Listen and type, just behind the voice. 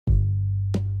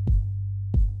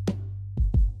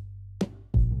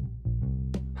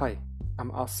Hi,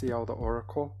 I'm Asiel the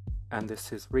Oracle, and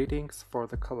this is Readings for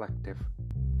the Collective.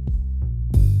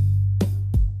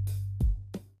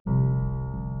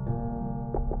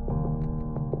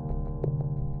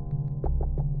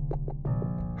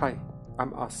 Hi,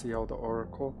 I'm Asiel the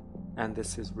Oracle, and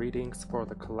this is Readings for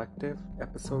the Collective,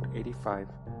 episode 85.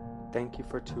 Thank you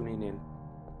for tuning in.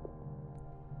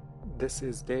 This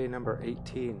is day number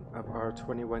 18 of our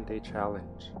 21-day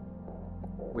challenge.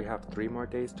 We have 3 more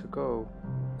days to go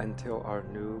until our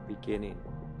new beginning.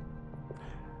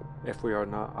 If we are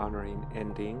not honoring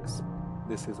endings,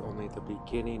 this is only the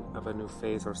beginning of a new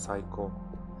phase or cycle,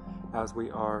 as we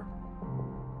are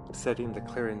setting the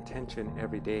clear intention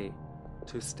every day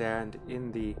to stand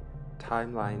in the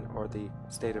timeline or the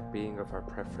state of being of our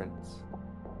preference.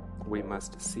 We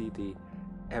must see the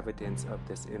evidence of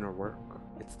this inner work.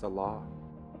 It's the law.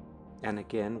 And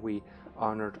again, we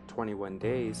honored 21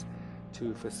 days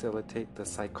to facilitate the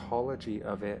psychology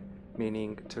of it,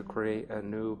 meaning to create a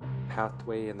new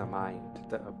pathway in the mind,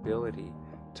 the ability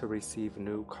to receive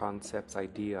new concepts,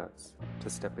 ideas, to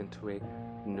step into a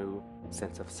new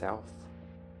sense of self.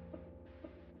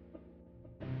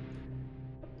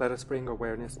 Let us bring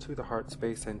awareness to the heart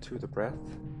space and to the breath,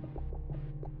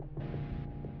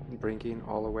 bringing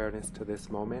all awareness to this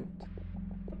moment.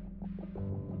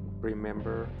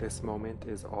 Remember, this moment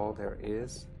is all there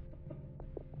is.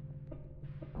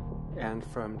 And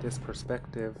from this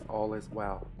perspective, all is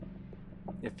well.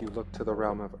 If you look to the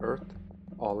realm of earth,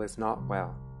 all is not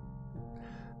well.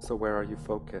 So where are you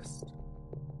focused?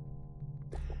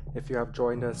 If you have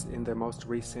joined us in the most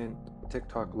recent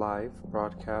TikTok live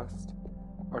broadcast,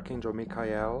 Archangel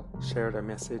Michael shared a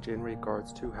message in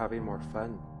regards to having more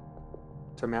fun,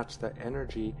 to match the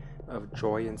energy of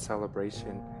joy and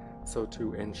celebration, so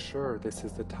to ensure this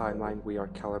is the timeline we are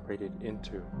calibrated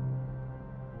into.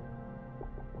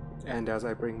 And as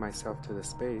I bring myself to the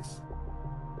space,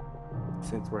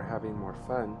 since we're having more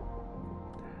fun,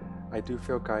 I do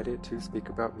feel guided to speak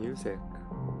about music.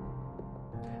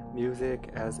 Music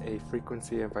as a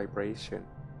frequency and vibration,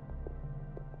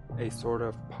 a sort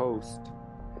of post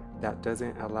that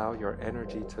doesn't allow your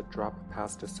energy to drop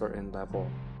past a certain level.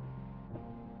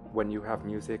 When you have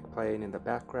music playing in the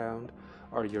background,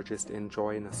 or you're just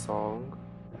enjoying a song,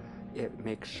 it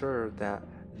makes sure that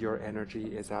your energy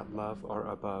is at love or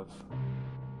above.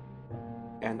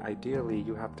 And ideally,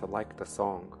 you have to like the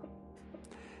song.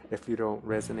 If you don't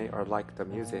resonate or like the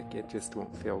music, it just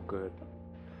won't feel good.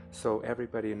 So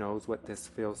everybody knows what this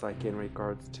feels like in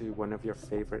regards to one of your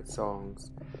favorite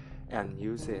songs, and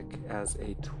music as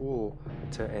a tool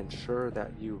to ensure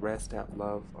that you rest at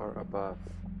love or above.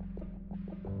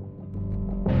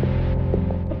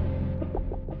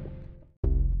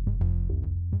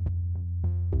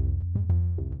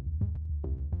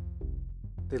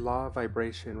 The law of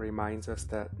vibration reminds us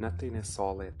that nothing is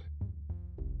solid.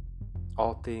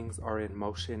 All things are in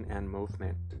motion and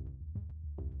movement.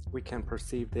 We can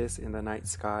perceive this in the night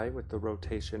sky with the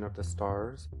rotation of the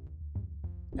stars,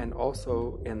 and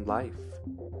also in life.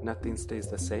 Nothing stays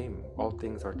the same. All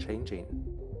things are changing.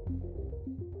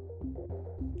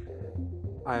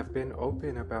 I have been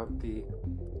open about the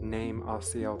name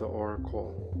Asiel the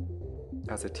Oracle.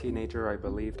 As a teenager, I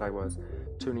believed I was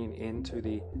tuning into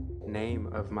the name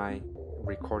of my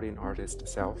recording artist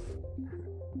self.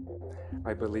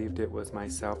 I believed it was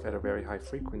myself at a very high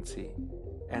frequency,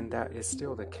 and that is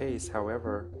still the case.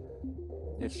 However,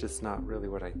 it's just not really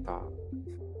what I thought.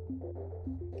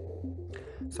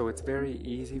 So it's very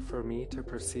easy for me to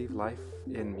perceive life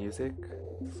in music,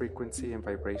 frequency, and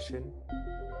vibration.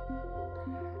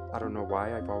 I don't know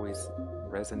why, I've always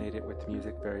resonated with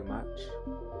music very much.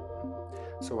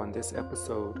 So on this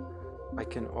episode, I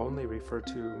can only refer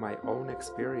to my own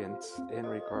experience in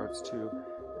regards to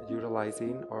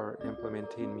utilizing or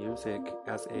implementing music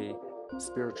as a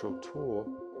spiritual tool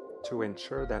to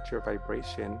ensure that your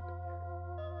vibration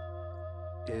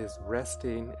is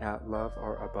resting at love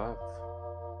or above.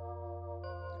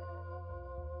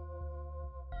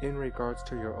 In regards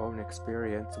to your own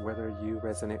experience, whether you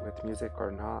resonate with music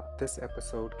or not, this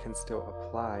episode can still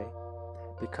apply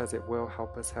because it will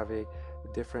help us have a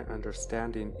different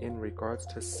understanding in regards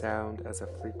to sound as a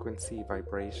frequency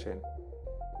vibration.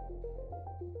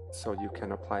 So you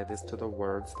can apply this to the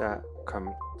words that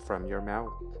come from your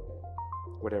mouth.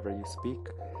 Whatever you speak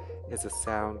is a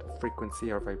sound,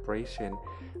 frequency, or vibration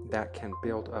that can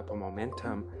build up a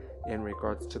momentum in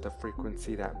regards to the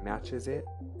frequency that matches it,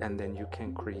 and then you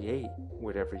can create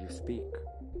whatever you speak.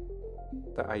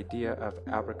 The idea of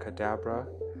abracadabra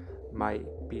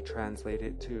might be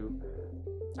translated to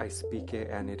I speak it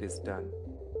and it is done.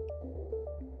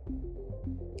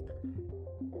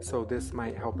 So this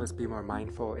might help us be more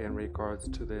mindful in regards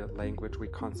to the language we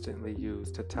constantly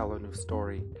use to tell a new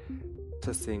story,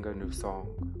 to sing a new song.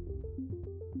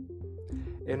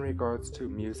 In regards to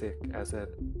music as a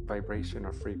vibration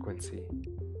or frequency,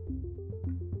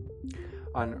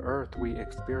 on Earth we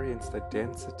experience the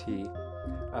density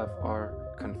of our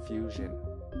confusion,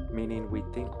 meaning we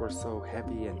think we're so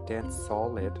heavy and dense,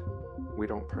 solid, we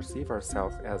don't perceive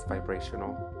ourselves as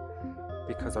vibrational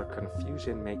because our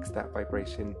confusion makes that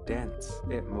vibration dense.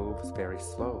 It moves very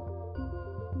slow.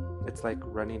 It's like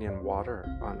running in water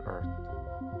on Earth.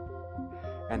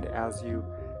 And as you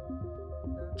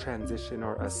transition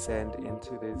or ascend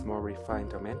into these more refined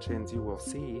dimensions, you will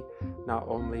see not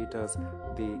only does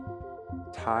the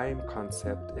time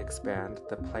concept expand,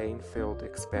 the playing field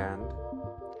expand,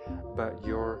 but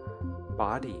your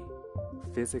body,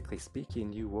 physically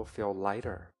speaking, you will feel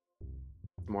lighter,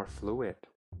 more fluid,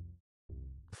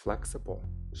 flexible,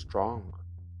 strong.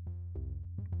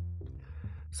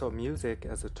 So music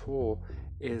as a tool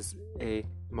is a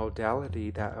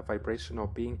modality that a vibrational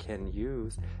being can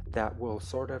use that will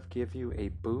sort of give you a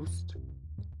boost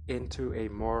into a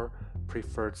more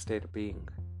preferred state of being.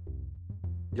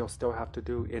 You'll still have to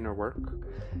do inner work,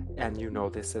 and you know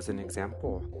this as an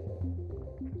example.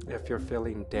 If you're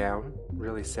feeling down,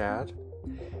 really sad,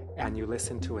 and you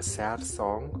listen to a sad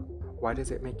song, why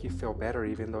does it make you feel better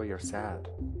even though you're sad?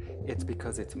 It's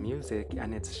because it's music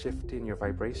and it's shifting your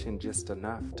vibration just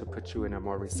enough to put you in a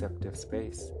more receptive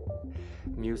space.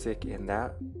 Music in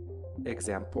that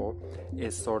example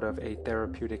is sort of a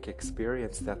therapeutic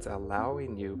experience that's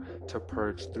allowing you to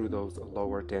purge through those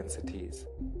lower densities.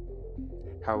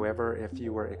 However, if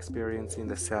you were experiencing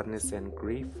the sadness and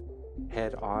grief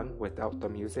head on without the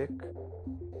music,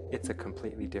 it's a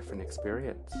completely different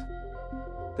experience.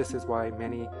 This is why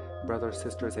many brothers,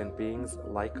 sisters, and beings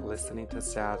like listening to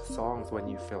sad songs when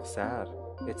you feel sad.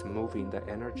 It's moving the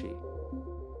energy.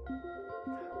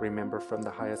 Remember, from the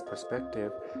highest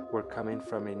perspective, we're coming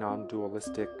from a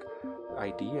non-dualistic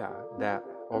idea that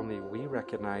only we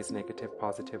recognize negative,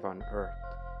 positive on Earth.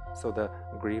 So the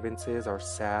grievances or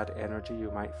sad energy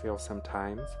you might feel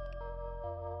sometimes,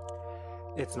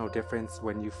 it's no difference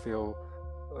when you feel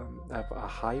of a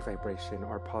high vibration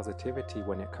or positivity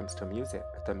when it comes to music.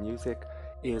 The music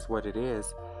is what it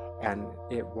is, and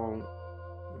it won't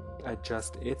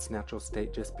adjust its natural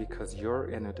state just because you're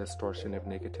in a distortion of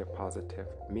negative positive.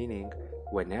 Meaning,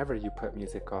 whenever you put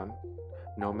music on,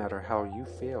 no matter how you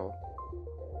feel,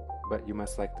 but you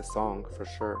must like the song for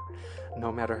sure.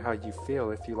 No matter how you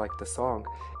feel, if you like the song,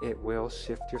 it will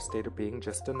shift your state of being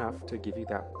just enough to give you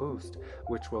that boost,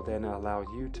 which will then allow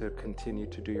you to continue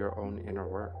to do your own inner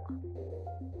work.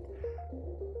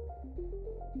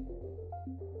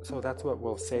 So that's what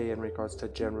we'll say in regards to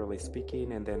generally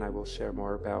speaking, and then I will share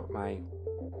more about my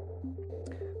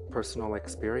personal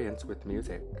experience with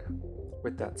music.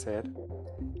 With that said,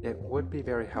 it would be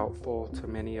very helpful to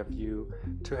many of you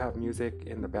to have music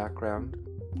in the background.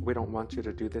 We don't want you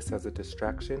to do this as a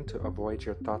distraction to avoid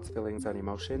your thoughts, feelings, and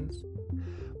emotions.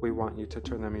 We want you to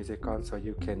turn the music on so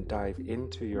you can dive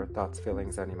into your thoughts,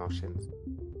 feelings, and emotions.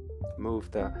 Move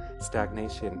the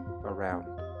stagnation around.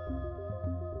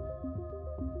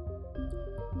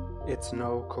 It's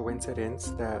no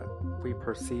coincidence that we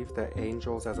perceive the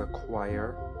angels as a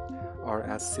choir or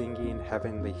as singing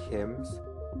heavenly hymns.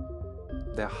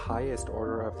 The highest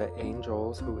order of the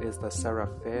angels, who is the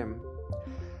seraphim,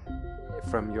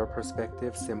 from your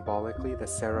perspective, symbolically, the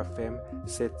seraphim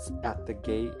sits at the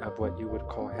gate of what you would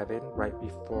call heaven right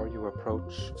before you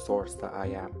approach Source, the I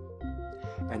Am.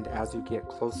 And as you get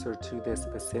closer to this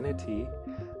vicinity,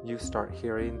 you start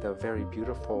hearing the very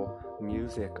beautiful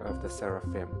music of the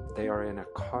seraphim. They are in a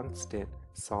constant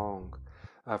song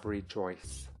of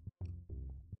rejoice.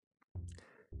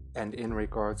 And in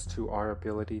regards to our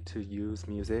ability to use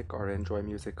music or enjoy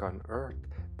music on Earth,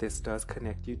 this does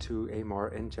connect you to a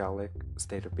more angelic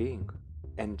state of being.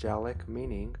 Angelic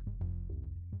meaning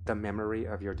the memory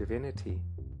of your divinity.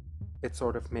 It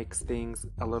sort of makes things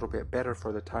a little bit better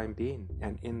for the time being.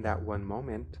 And in that one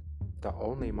moment, the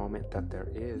only moment that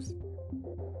there is,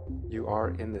 you are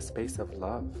in the space of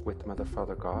love with Mother,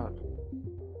 Father, God.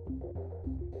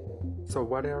 So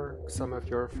what are some of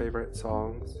your favorite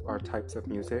songs or types of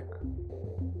music?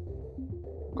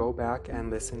 Go back and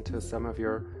listen to some of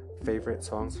your favorite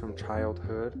songs from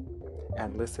childhood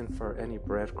and listen for any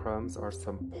breadcrumbs or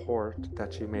support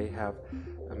that you may have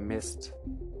missed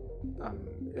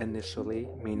initially,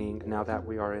 meaning now that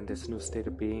we are in this new state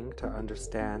of being, to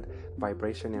understand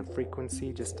vibration and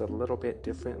frequency just a little bit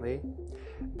differently,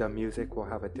 the music will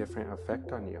have a different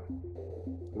effect on you.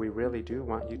 We really do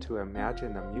want you to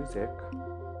imagine the music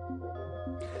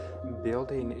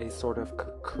building a sort of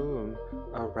cocoon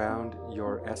around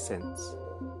your essence.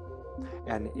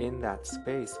 And in that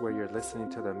space where you're listening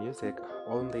to the music,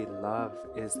 only love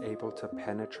is able to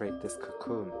penetrate this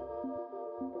cocoon.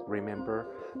 Remember,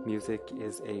 music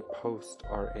is a post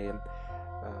or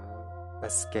a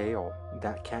scale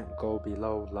that can't go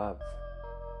below love.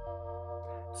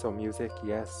 So music,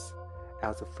 yes,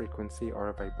 as a frequency or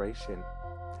a vibration,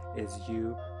 is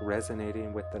you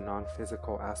resonating with the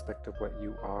non-physical aspect of what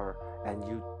you are, and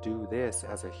you do this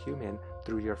as a human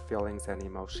through your feelings and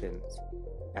emotions.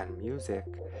 And music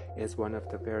is one of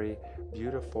the very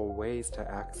beautiful ways to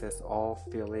access all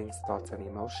feelings, thoughts, and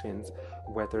emotions,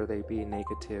 whether they be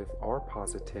negative or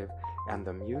positive, and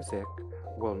the music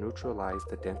will neutralize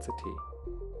the density,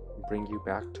 bring you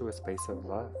back to a space of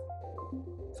love.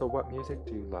 So what music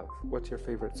do you love? What's your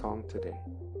favorite song today?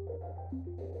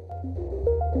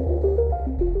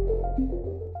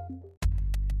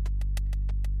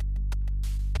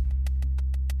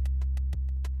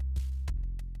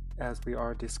 As we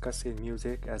are discussing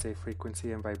music as a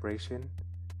frequency and vibration,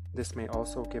 this may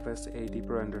also give us a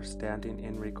deeper understanding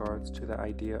in regards to the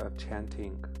idea of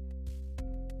chanting.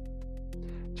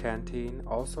 Chanting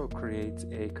also creates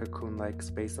a cocoon-like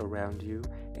space around you,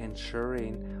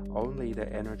 ensuring only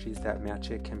the energies that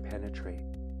match it can penetrate.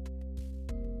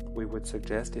 We would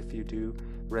suggest, if you do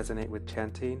resonate with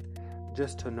chanting,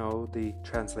 just to know the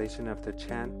translation of the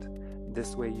chant.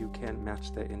 This way you can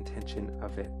match the intention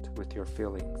of it with your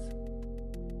feelings.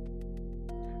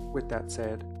 With that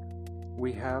said,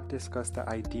 we have discussed the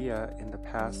idea in the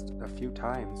past a few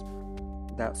times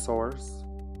that Source,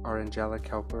 our angelic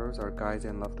helpers, our guides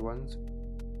and loved ones,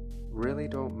 really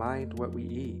don't mind what we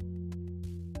eat.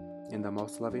 In the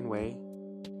most loving way,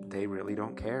 they really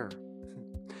don't care.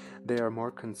 They are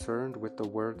more concerned with the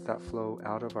words that flow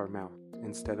out of our mouth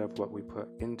instead of what we put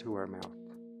into our mouth.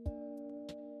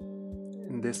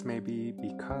 And this may be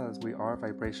because we are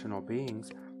vibrational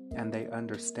beings, and they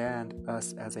understand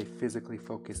us as a physically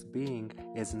focused being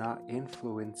is not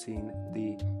influencing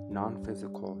the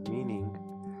non-physical, meaning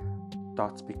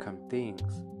thoughts become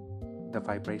things. The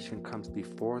vibration comes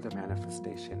before the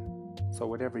manifestation. So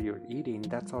whatever you're eating,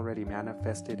 that's already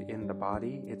manifested in the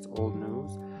body. It's old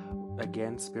news.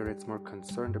 Again, Spirit's more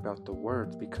concerned about the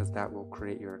words because that will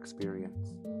create your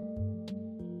experience.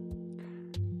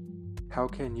 How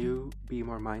can you be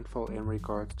more mindful in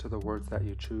regards to the words that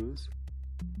you choose?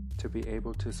 To be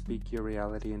able to speak your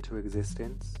reality into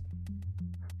existence?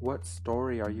 What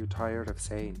story are you tired of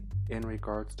saying in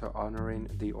regards to honoring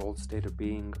the old state of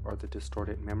being or the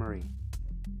distorted memory?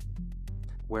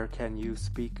 Where can you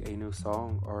speak a new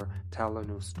song or tell a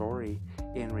new story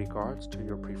in regards to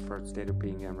your preferred state of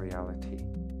being and reality,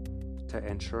 to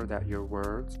ensure that your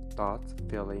words, thoughts,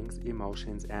 feelings,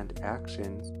 emotions, and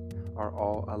actions are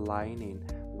all aligning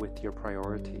with your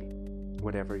priority,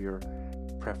 whatever your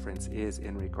preference is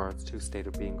in regards to state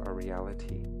of being or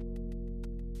reality.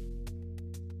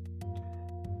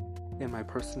 In my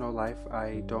personal life,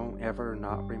 I don't ever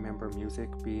not remember music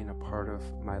being a part of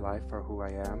my life or who I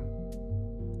am.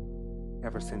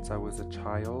 Ever since I was a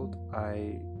child,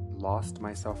 I lost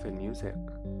myself in music.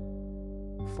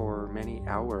 For many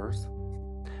hours,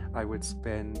 I would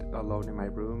spend alone in my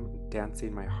room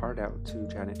dancing my heart out to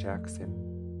Janet Jackson.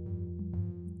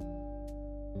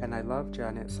 And I love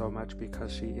Janet so much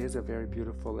because she is a very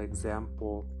beautiful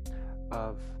example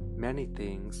of many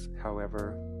things.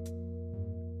 However,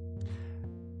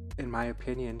 in my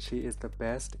opinion, she is the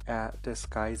best at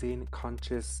disguising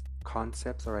conscious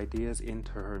concepts or ideas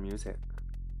into her music.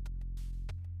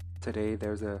 Today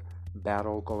there's a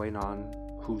battle going on,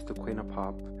 who's the queen of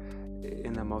pop.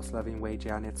 In the most loving way,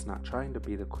 Janet's not trying to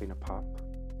be the queen of pop.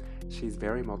 She's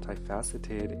very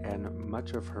multifaceted, and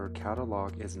much of her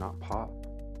catalog is not pop.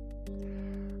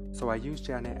 So I use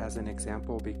Janet as an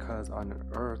example because on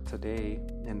Earth today,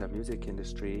 in the music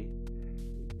industry,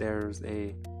 there's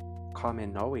a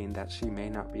common knowing that she may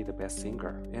not be the best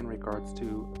singer in regards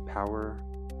to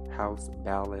powerhouse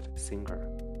ballad singer,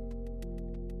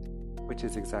 which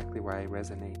is exactly why I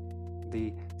resonate.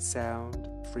 The sound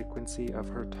frequency of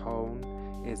her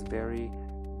tone is very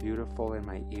beautiful in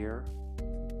my ear.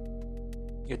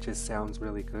 It just sounds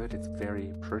really good. It's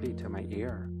very pretty to my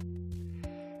ear.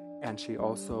 And she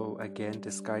also, again,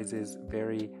 disguises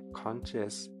very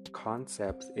conscious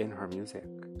concepts in her music.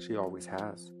 She always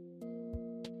has.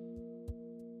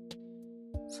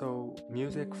 So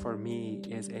music for me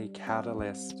is a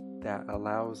catalyst that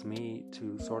allows me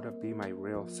to sort of be my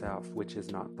real self, which is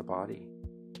not the body.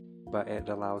 But it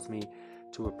allows me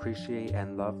to appreciate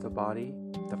and love the body,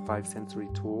 the five sensory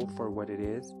tool, for what it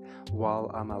is,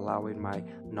 while I'm allowing my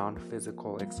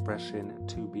non-physical expression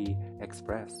to be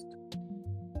expressed.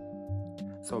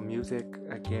 So music,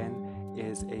 again,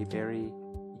 is a very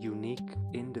unique,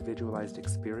 individualized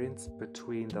experience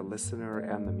between the listener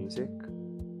and the music.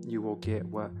 You will get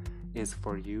what is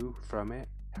for you from it.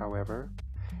 However,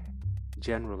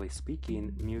 generally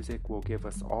speaking, music will give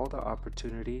us all the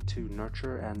opportunity to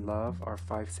nurture and love our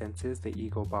five senses, the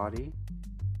ego body,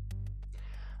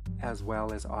 as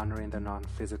well as honoring the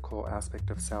non-physical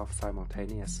aspect of self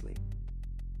simultaneously.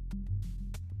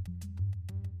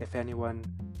 If anyone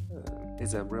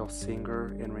is a real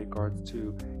singer in regards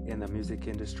to in the music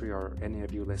industry, or any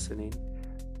of you listening,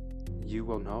 you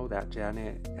will know that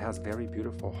Janet has very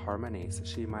beautiful harmonies.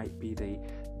 She might be the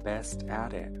best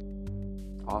at it,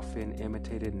 often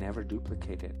imitated, never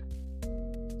duplicated.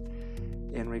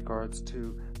 In regards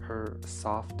to her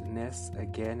softness,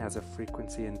 again, as a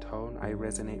frequency and tone, I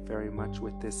resonate very much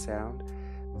with this sound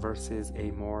versus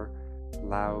a more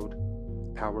loud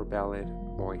power ballad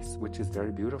voice, which is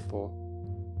very beautiful.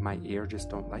 My ear just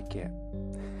don't like it,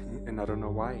 and I don't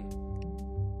know why.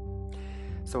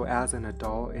 So as an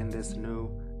adult in this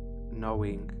new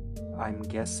knowing, I'm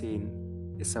guessing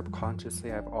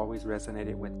subconsciously I've always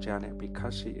resonated with Janet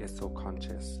because she is so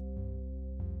conscious.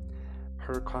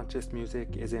 Her conscious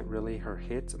music isn't really her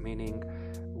hits, meaning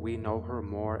we know her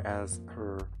more as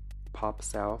her pop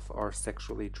self or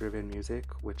sexually driven music,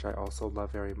 which I also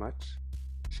love very much.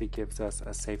 She gives us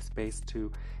a safe space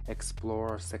to explore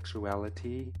our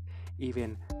sexuality.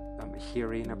 Even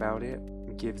hearing about it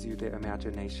gives you the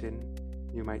imagination,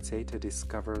 you might say, to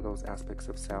discover those aspects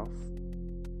of self.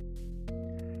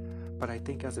 But I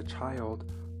think as a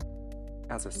child,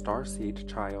 as a starseed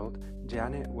child,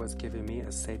 Janet was giving me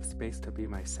a safe space to be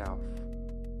myself.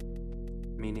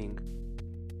 Meaning,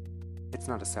 it's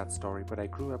not a sad story, but I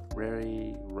grew up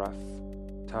very rough,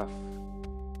 tough.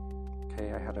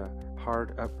 Okay, I had a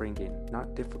hard upbringing.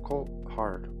 Not difficult,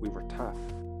 hard. We were tough.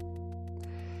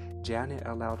 Janet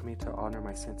allowed me to honor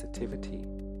my sensitivity.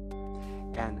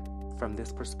 And from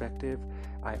this perspective,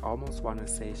 I almost want to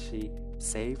say she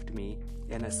saved me,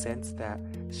 in a sense that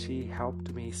she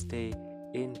helped me stay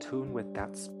in tune with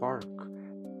that spark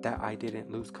that I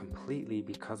didn't lose completely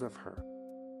because of her.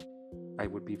 I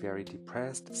would be very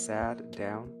depressed, sad,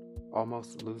 down,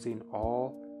 almost losing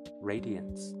all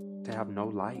radiance, to have no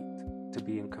light, to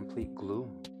be in complete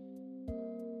gloom.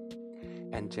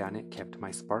 And Janet kept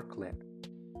my spark lit,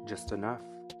 just enough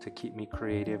to keep me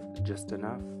creative, just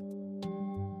enough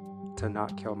to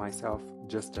not kill myself,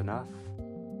 just enough.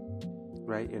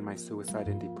 Right? In my suicide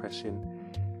and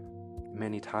depression,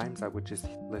 many times I would just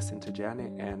listen to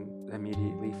Janet and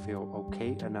immediately feel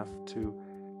okay enough to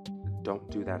don't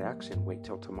do that action, wait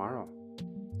till tomorrow,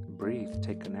 breathe,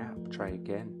 take a nap, try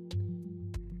again.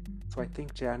 So I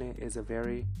think Janet is a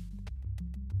very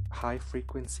high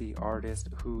frequency artist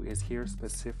who is here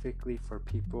specifically for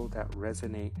people that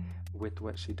resonate with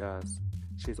what she does.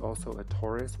 She's also a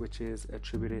Taurus, which is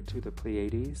attributed to the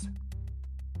Pleiades.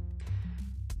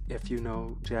 If you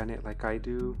know Janet like I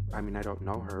do, I mean, I don't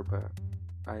know her, but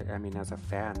I mean, as a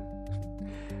fan,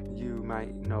 you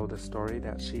might know the story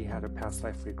that she had a past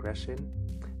life regression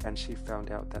and she found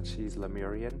out that she's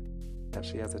Lemurian, that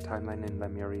she has a timeline in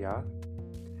Lemuria,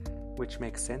 which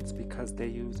makes sense because they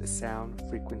use sound,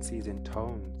 frequencies, and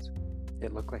tones.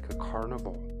 It looked like a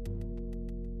carnival.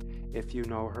 If you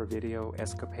know her video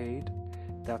Escapade,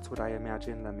 that's what I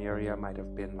imagine Lemuria might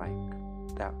have been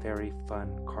like, that very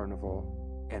fun carnival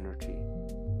energy.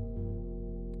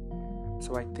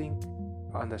 So I think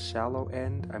on the shallow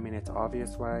end, I mean, it's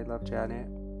obvious why I love Janet.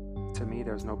 To me,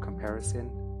 there's no comparison.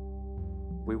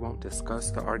 We won't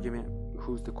discuss the argument,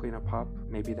 who's the queen of pop?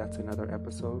 Maybe that's another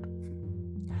episode.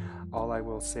 All I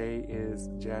will say is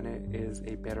Janet is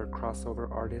a better crossover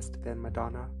artist than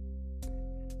Madonna.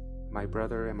 My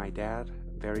brother and my dad,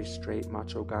 very straight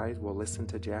macho guys, will listen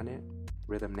to Janet,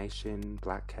 Rhythm Nation,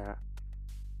 Black Cat.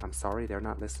 I'm sorry, they're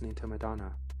not listening to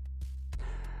Madonna.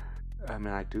 I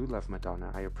mean, I do love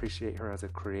Madonna. I appreciate her as a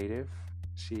creative.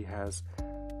 She has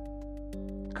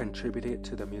contributed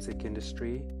to the music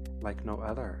industry like no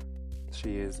other.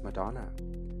 She is Madonna.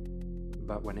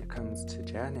 But when it comes to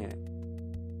Janet,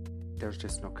 there's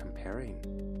just no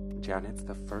comparing. Janet's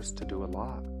the first to do a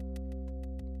lot.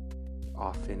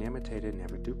 Often imitated,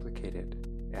 never duplicated.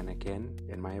 And again,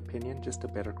 in my opinion, just a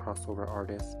better crossover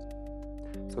artist.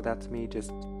 So that's me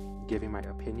just giving my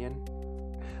opinion,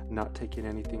 not taking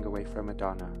anything away from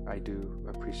Madonna. I do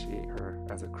appreciate her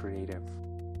as a creative.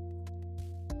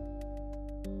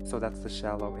 So that's the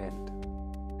shallow end.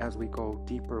 As we go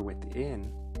deeper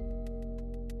within,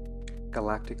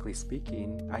 galactically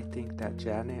speaking, I think that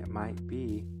Janet might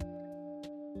be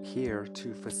here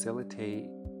to facilitate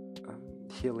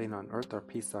healing on earth or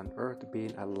peace on earth,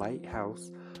 being a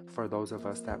lighthouse for those of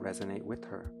us that resonate with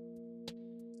her.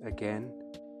 Again,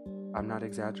 I'm not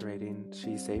exaggerating.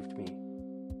 She saved me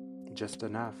just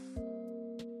enough.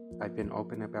 I've been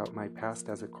open about my past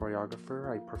as a choreographer.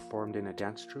 I performed in a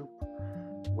dance troupe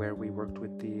where we worked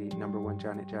with the #1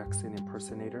 Janet Jackson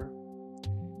impersonator,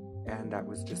 and that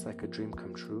was just like a dream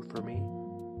come true for me.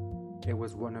 It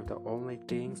was one of the only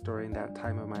things during that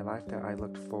time of my life that I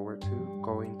looked forward to,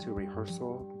 going to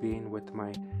rehearsal, being with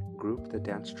my group, the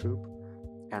dance troupe,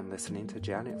 and listening to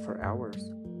Janet for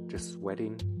hours, just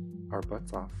sweating our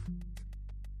butts off.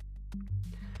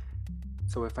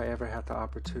 So if I ever had the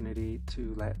opportunity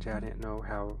to let Janet know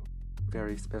how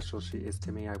very special she is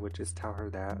to me, I would just tell her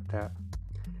that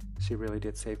she really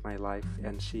did save my life,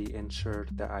 and she ensured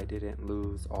that I didn't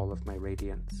lose all of my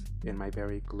radiance. In my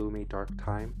very gloomy, dark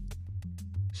time,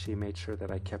 she made sure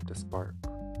that I kept a spark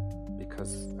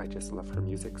because I just love her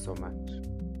music so much.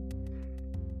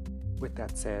 With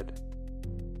that said,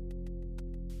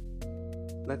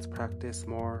 let's practice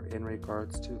more in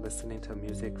regards to listening to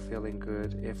music, feeling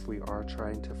good if we are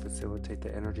trying to facilitate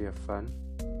the energy of fun,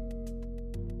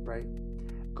 right?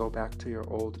 Go back to your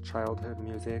old childhood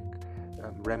music,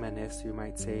 reminisce, you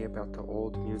might say, about the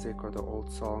old music or the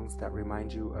old songs that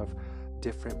remind you of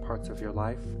different parts of your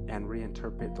life and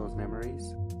reinterpret those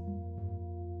memories.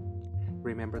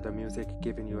 Remember the music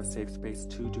giving you a safe space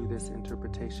to do this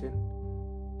interpretation,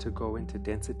 to go into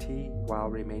density while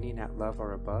remaining at love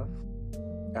or above,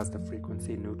 as the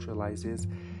frequency neutralizes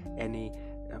any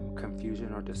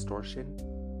confusion or distortion.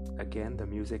 Again, the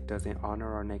music doesn't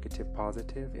honor our negative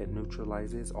positive, it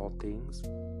neutralizes all things.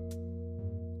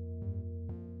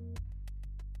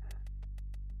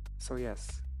 So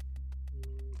yes,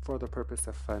 for the purpose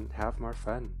of fun, have more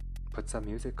fun. Put some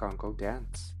music on, go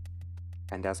dance.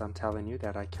 And as I'm telling you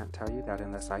that, I can't tell you that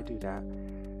unless I do that.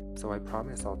 So I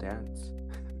promise I'll dance.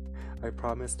 I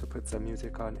promise to put some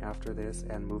music on after this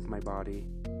and move my body.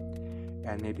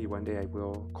 And maybe one day I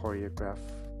will choreograph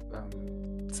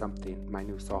something, my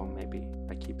new song maybe.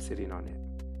 I keep sitting on it.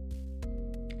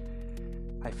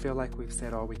 I feel like we've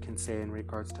said all we can say in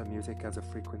regards to music as a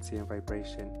frequency and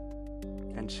vibration,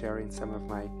 and sharing some of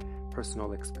my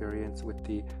personal experience with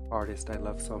the artist I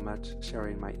love so much,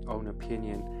 sharing my own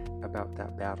opinion about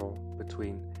that battle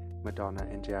between Madonna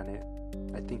and Janet.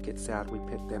 I think it's sad we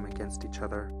pit them against each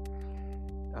other,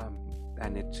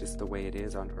 and it's just the way it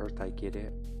is on earth. I get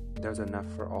it. There's enough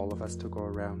for all of us to go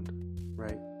around,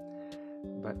 right?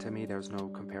 But to me, there's no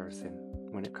comparison.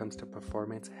 When it comes to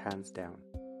performance, hands down.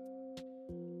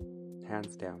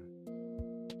 Hands down.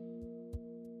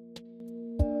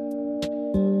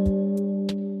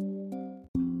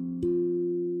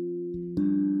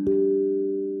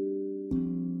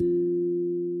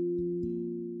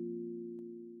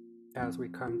 As we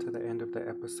come to the end of the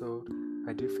episode,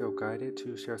 I do feel guided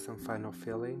to share some final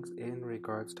feelings in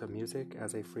regards to music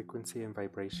as a frequency and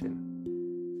vibration.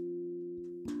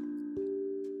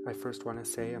 I first want to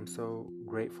say I'm so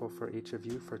grateful for each of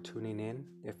you for tuning in.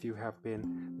 If you have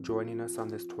been joining us on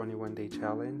this 21-day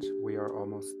challenge, we are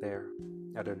almost there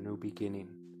at a new beginning.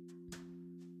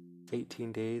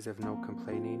 18 days of no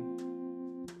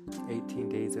complaining, 18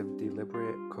 days of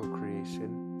deliberate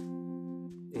co-creation,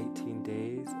 18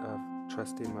 days of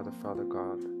trusting Mother, Father,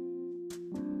 God.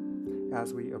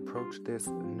 As we approach this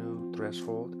new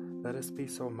threshold, let us be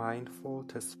so mindful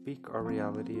to speak our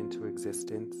reality into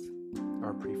existence,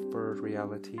 our preferred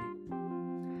reality.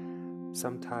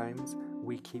 Sometimes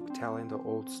we keep telling the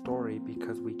old story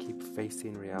because we keep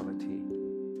facing reality.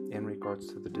 In regards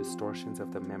to the distortions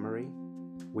of the memory,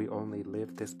 we only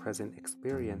live this present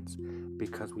experience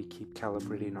because we keep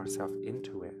calibrating ourselves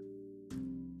into it.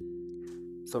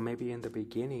 So maybe in the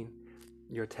beginning,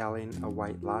 you're telling a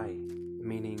white lie,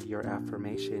 meaning your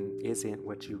affirmation isn't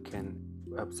what you can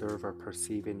observe or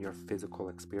perceive in your physical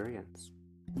experience.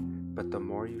 But the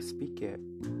more you speak it,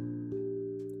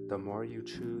 the more you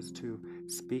choose to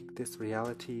speak this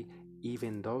reality,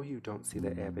 even though you don't see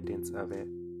the evidence of it,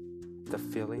 the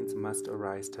feelings must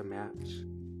arise to match.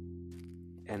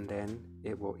 And then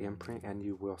it will imprint and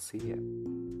you will see it.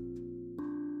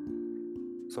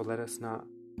 So let us not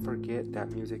forget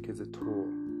that music is a tool,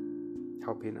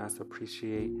 helping us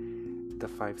appreciate the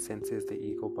five senses, the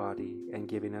ego body, and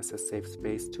giving us a safe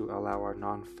space to allow our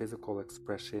non-physical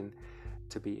expression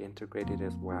to be integrated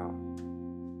as well.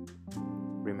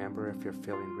 Remember, if you're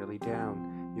feeling really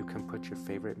down, you can put your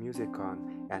favorite music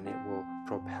on and it will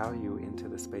propel you into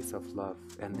the space of love,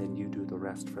 and then you do the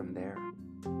rest from there.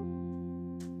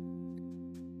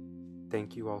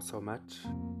 Thank you all so much.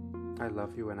 I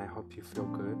love you and I hope you feel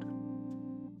good.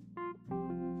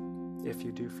 If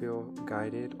you do feel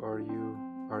guided or you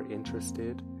are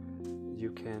interested,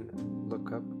 you can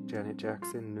look up Janet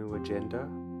Jackson New Agenda,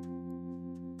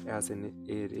 as in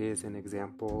it is an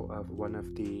example of one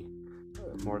of the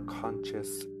more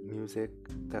conscious music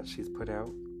that she's put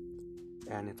out,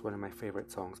 and it's one of my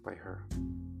favorite songs by her.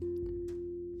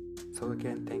 So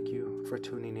again, thank you for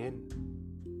tuning in.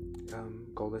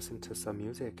 Go listen to some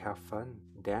music, have fun,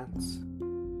 dance,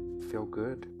 feel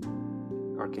good.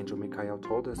 Archangel Michael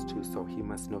told us to, so he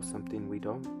must know something we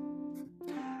don't.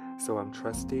 So I'm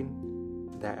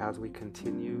trusting that as we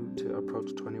continue to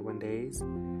approach 21 days,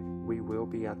 we will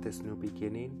be at this new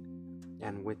beginning.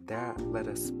 And with that, let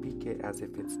us speak it as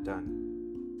if it's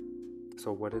done.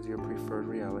 So what is your preferred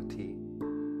reality?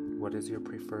 What is your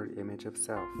preferred image of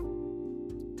self?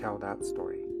 Tell that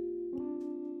story.